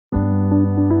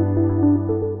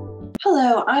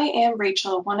Hello, I am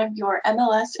Rachel, one of your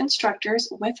MLS instructors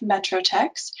with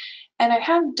MetroTex, and I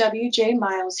have WJ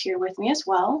Miles here with me as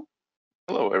well.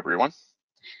 Hello, everyone.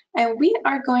 And we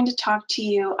are going to talk to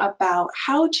you about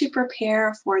how to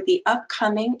prepare for the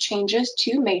upcoming changes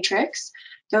to Matrix.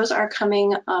 Those are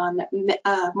coming on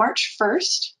March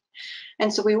 1st.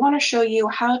 And so we want to show you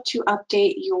how to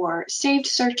update your saved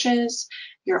searches,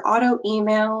 your auto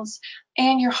emails,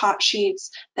 and your hot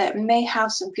sheets that may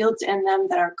have some fields in them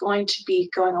that are going to be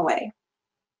going away.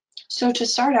 So to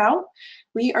start out,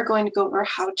 we are going to go over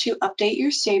how to update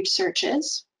your saved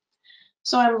searches.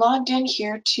 So I'm logged in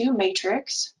here to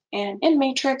Matrix, and in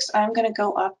Matrix, I'm going to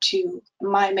go up to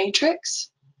My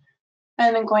Matrix,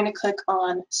 and I'm going to click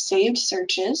on Saved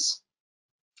Searches.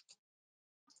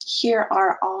 Here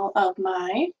are all of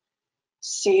my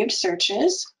saved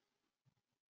searches.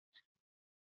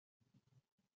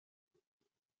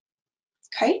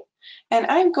 Okay, and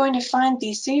I'm going to find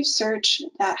the saved search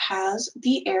that has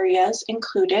the areas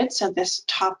included. So this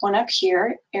top one up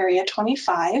here, area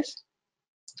 25.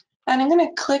 And I'm going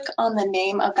to click on the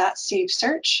name of that saved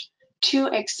search to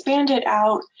expand it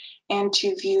out and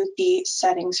to view the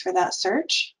settings for that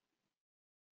search.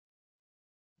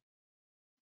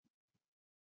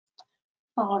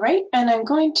 All right, and I'm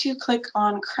going to click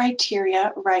on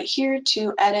criteria right here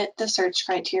to edit the search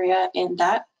criteria in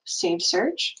that saved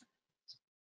search.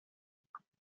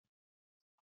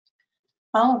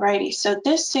 Alrighty, so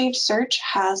this saved search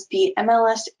has the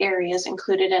MLS areas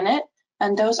included in it,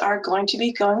 and those are going to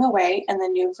be going away in the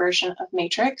new version of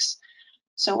Matrix.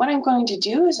 So what I'm going to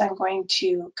do is I'm going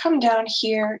to come down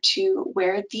here to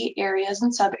where the areas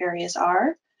and sub areas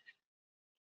are.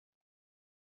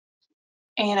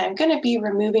 And I'm going to be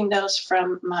removing those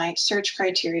from my search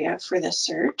criteria for this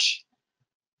search.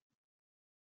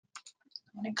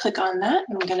 I'm going to click on that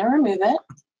and I'm going to remove it.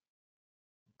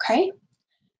 Okay.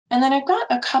 And then I've got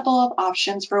a couple of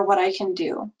options for what I can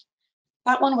do.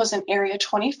 That one was an Area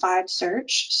 25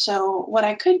 search. So what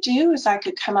I could do is I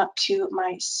could come up to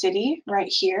my city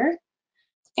right here,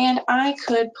 and I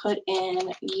could put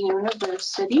in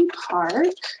University Park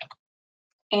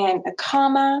and a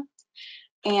comma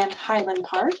and Highland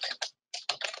Park.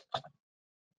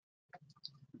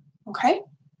 Okay,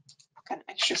 got an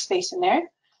extra space in there.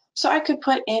 So I could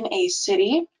put in a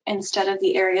city instead of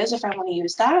the areas if I want to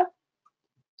use that.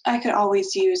 I could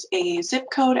always use a zip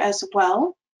code as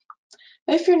well.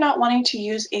 If you're not wanting to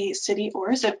use a city or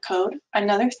a zip code,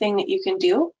 another thing that you can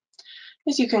do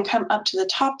is you can come up to the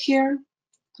top here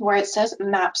where it says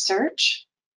map search,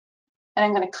 and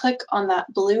I'm going to click on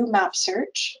that blue map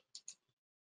search,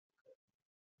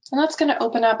 and that's going to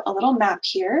open up a little map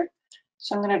here.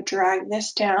 So I'm going to drag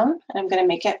this down and I'm going to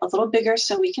make it a little bigger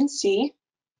so we can see.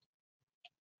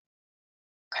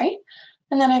 Okay,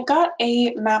 and then I've got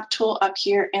a map tool up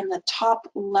here in the top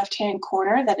left-hand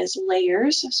corner that is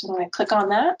layers. So I'm going to click on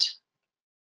that,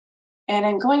 and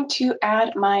I'm going to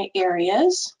add my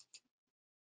areas.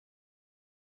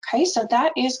 Okay, so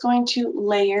that is going to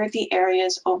layer the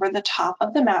areas over the top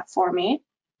of the map for me.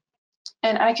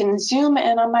 And I can zoom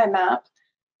in on my map,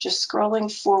 just scrolling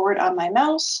forward on my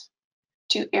mouse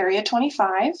to Area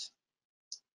 25.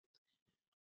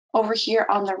 Over here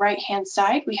on the right-hand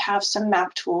side, we have some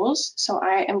map tools. So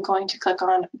I am going to click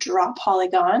on Draw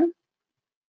Polygon.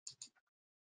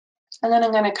 And then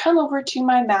I'm going to come over to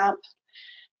my map,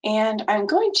 and I'm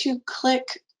going to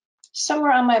click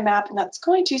somewhere on my map, and that's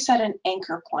going to set an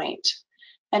anchor point.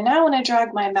 And now when I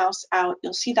drag my mouse out,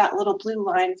 you'll see that little blue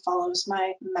line follows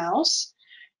my mouse.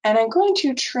 And I'm going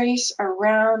to trace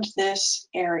around this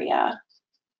area.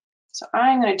 So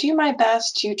I'm going to do my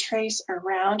best to trace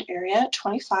around area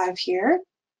 25 here.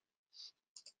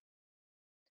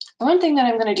 One thing that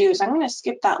I'm going to do is I'm going to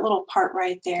skip that little part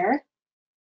right there,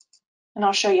 and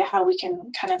I'll show you how we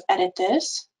can kind of edit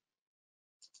this.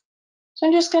 So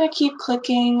I'm just going to keep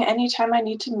clicking anytime I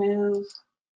need to move,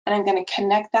 and I'm going to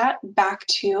connect that back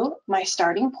to my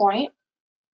starting point.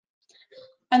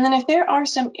 And then if there are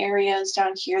some areas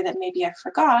down here that maybe I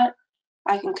forgot,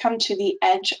 I can come to the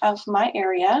edge of my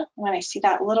area. When I see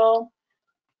that little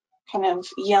kind of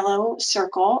yellow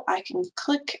circle, I can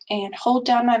click and hold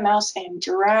down my mouse and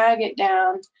drag it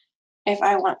down if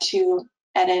I want to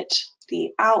edit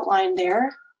the outline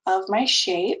there of my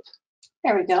shape.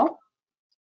 There we go.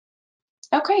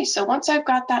 Okay, so once I've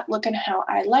got that looking how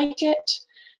I like it,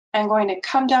 I'm going to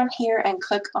come down here and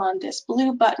click on this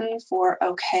blue button for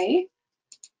OK.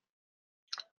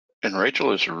 And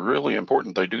Rachel, it's really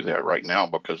important they do that right now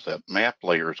because that map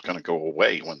layer is going to go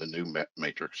away when the new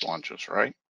matrix launches,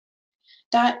 right?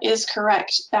 That is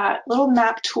correct. That little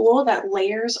map tool that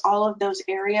layers all of those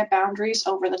area boundaries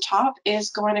over the top is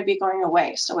going to be going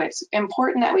away. So it's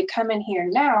important that we come in here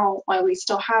now while we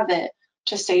still have it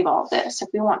to save all this if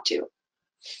we want to.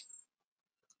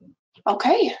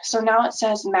 Okay, so now it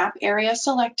says map area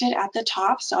selected at the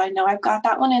top. So I know I've got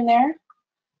that one in there.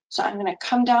 So I'm going to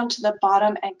come down to the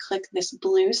bottom and click this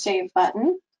blue save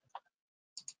button.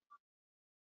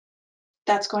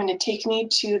 That's going to take me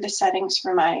to the settings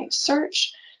for my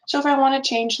search. So if I want to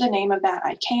change the name of that,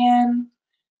 I can.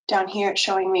 Down here, it's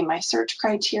showing me my search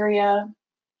criteria.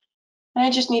 And I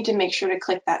just need to make sure to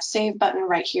click that save button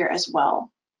right here as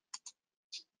well.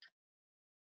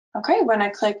 Okay, when I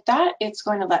click that, it's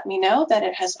going to let me know that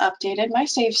it has updated my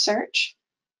save search.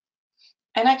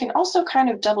 And I can also kind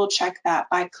of double check that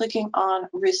by clicking on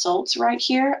results right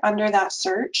here under that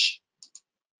search.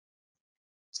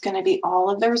 It's going to be all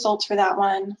of the results for that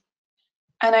one.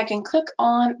 And I can click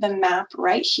on the map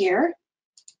right here.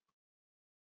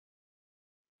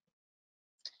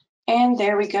 And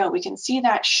there we go. We can see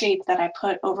that shape that I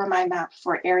put over my map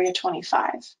for Area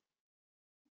 25.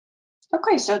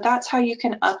 Okay, so that's how you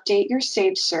can update your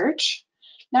saved search.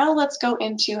 Now let's go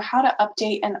into how to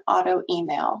update an auto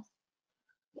email.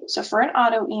 So for an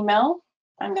auto email,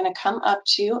 I'm going to come up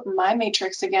to my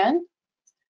matrix again.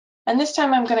 And this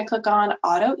time I'm going to click on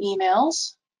auto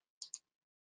emails.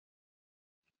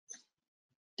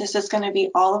 This is going to be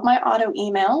all of my auto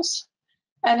emails.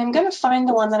 And I'm going to find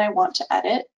the one that I want to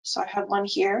edit. So I have one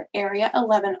here, Area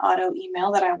 11 auto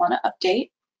email that I want to update.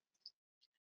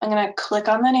 I'm going to click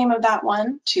on the name of that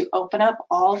one to open up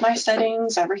all of my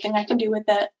settings, everything I can do with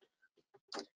it.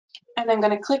 And I'm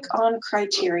going to click on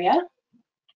criteria.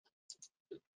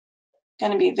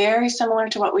 Going to be very similar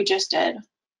to what we just did.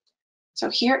 So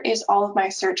here is all of my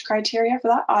search criteria for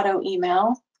that auto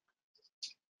email.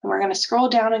 And we're going to scroll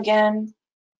down again.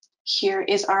 Here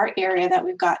is our area that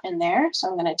we've got in there. So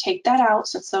I'm going to take that out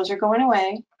since those are going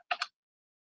away.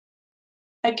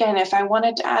 Again, if I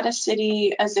wanted to add a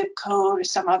city, a zip code,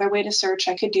 some other way to search,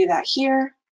 I could do that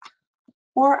here.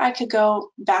 Or I could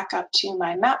go back up to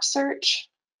my map search,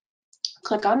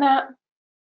 click on that,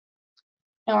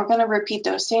 and we're going to repeat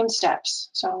those same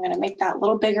steps. So I'm going to make that a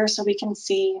little bigger so we can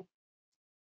see.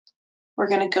 We're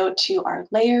going to go to our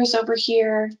layers over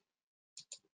here,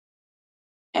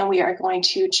 and we are going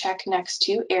to check next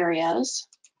to areas.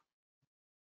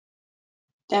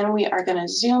 Then we are going to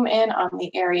zoom in on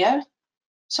the area.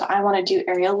 So I want to do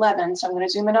area 11, so I'm going to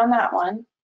zoom in on that one.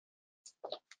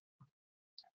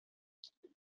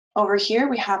 Over here,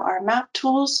 we have our map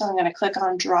tools, so I'm going to click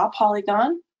on Draw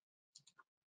Polygon.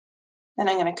 Then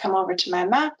I'm going to come over to my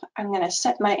map. I'm going to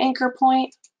set my anchor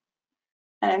point,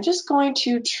 and I'm just going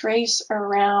to trace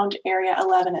around area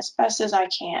 11 as best as I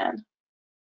can.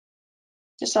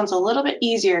 This one's a little bit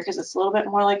easier because it's a little bit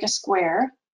more like a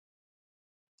square.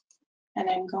 And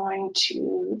I'm going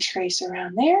to trace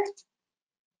around there.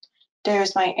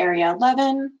 There's my area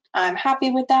 11. I'm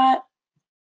happy with that.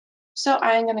 So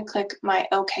I'm going to click my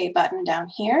OK button down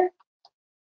here.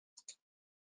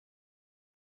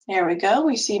 There we go.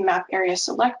 We see map area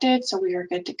selected, so we are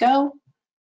good to go.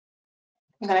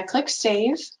 I'm going to click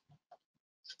Save.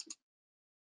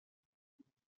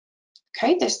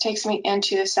 Okay, this takes me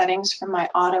into the settings for my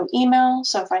auto email.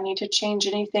 So if I need to change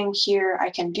anything here,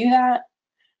 I can do that.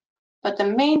 But the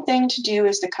main thing to do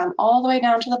is to come all the way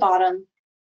down to the bottom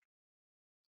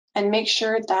and make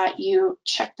sure that you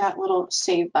check that little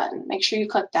Save button. Make sure you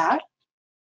click that.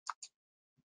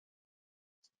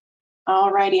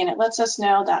 Alrighty, and it lets us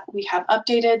know that we have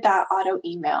updated that auto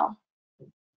email.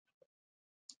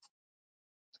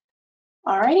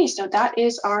 Alrighty, so that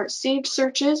is our saved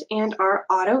searches and our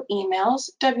auto emails.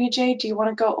 WJ, do you want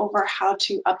to go over how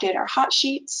to update our hot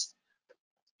sheets?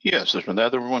 Yes, there's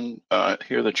another one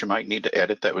here that you might need to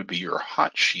edit. That would be your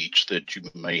hot sheets that you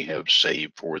may have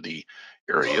saved for the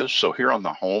areas. So here on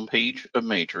the home page of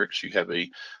Matrix, you have a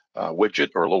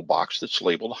widget or a little box that's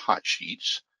labeled hot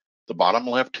sheets. The bottom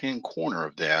left-hand corner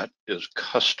of that is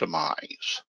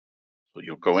customize. So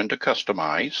you'll go into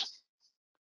customize.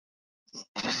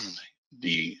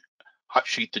 The hot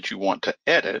sheet that you want to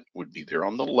edit would be there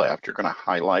on the left. You're going to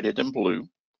highlight it in blue,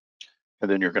 and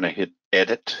then you're going to hit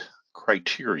edit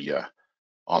criteria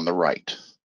on the right.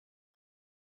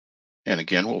 And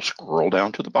again, we'll scroll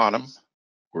down to the bottom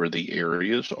where the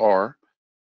areas are,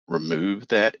 remove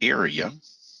that area.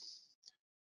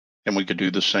 And we could do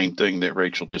the same thing that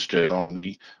Rachel just did on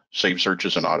the save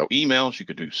searches and auto emails. You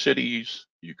could do cities,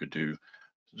 you could do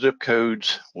zip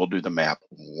codes. We'll do the map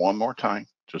one more time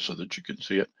just so that you can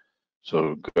see it.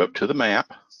 So go up to the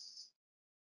map.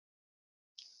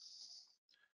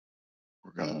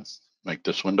 We're going to Make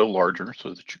this window larger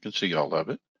so that you can see all of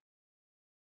it.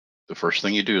 The first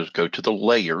thing you do is go to the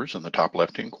layers in the top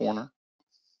left-hand corner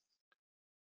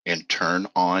and turn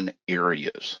on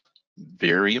areas.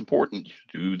 Very important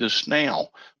to do this now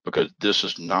because this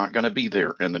is not going to be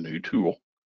there in the new tool.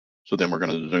 So then we're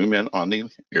going to zoom in on the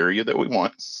area that we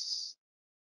want.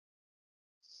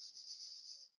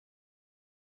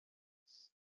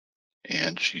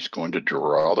 And she's going to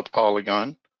draw the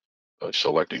polygon by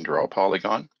selecting Draw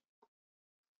Polygon.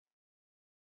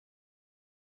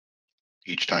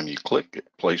 Each time you click, it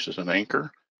places an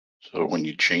anchor. So when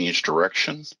you change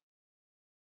direction,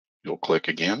 you'll click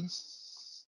again.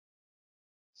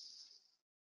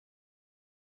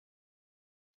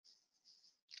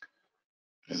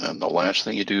 And then the last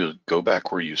thing you do is go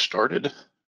back where you started.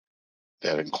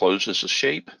 That encloses the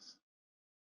shape.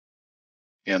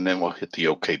 And then we'll hit the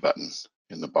OK button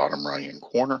in the bottom right-hand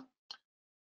corner.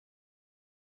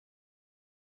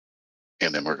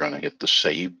 And then we're going to hit the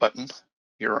Save button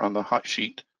here on the hot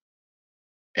sheet.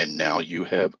 And now you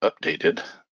have updated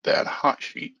that hot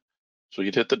sheet. So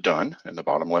you'd hit the Done in the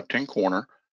bottom left-hand corner.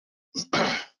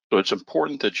 So it's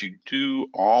important that you do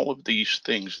all of these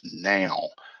things now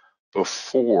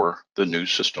before the new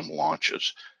system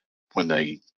launches. When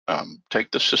they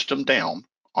take the system down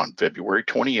on February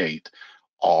 28th,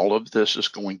 all of this is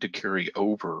going to carry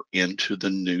over into the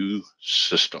new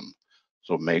system.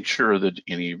 So make sure that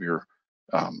any of your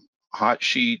hot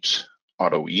sheets,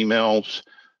 auto emails,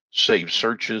 saved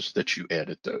searches, that you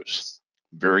edit those.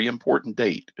 Very important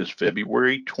date is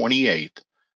February 28th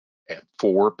at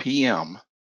 4 p.m.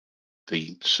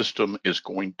 The system is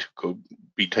going to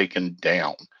be taken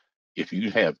down. If you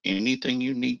have anything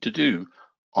you need to do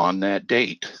on that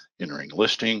date, entering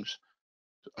listings,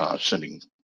 sending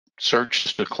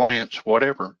searches to clients,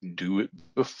 whatever, do it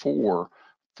before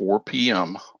 4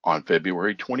 p.m. on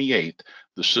February 28th.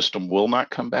 The system will not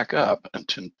come back up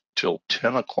until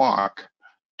 10 o'clock,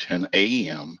 10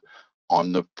 a.m.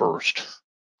 on the 1st.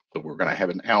 So we're going to have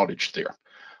an outage there.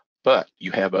 But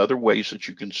you have other ways that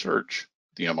you can search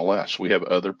the MLS. We have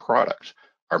other products.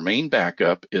 Our main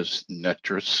backup is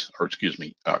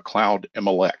Cloud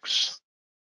MLX.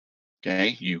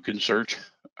 Okay, you can search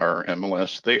our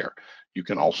MLS there. You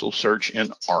can also search in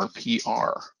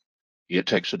RPR. It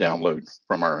takes a download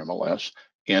from our MLS,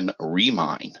 and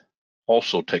Remine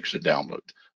also takes a download.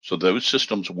 So those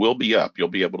systems will be up. You'll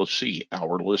be able to see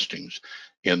our listings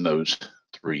in those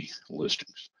 3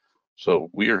 listings. So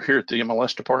we are here at the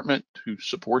MLS department to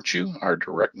support you. Our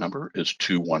direct number is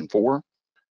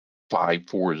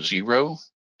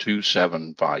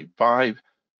 214-540-2755.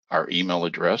 Our email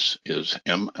address is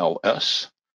mls@dfwre.com.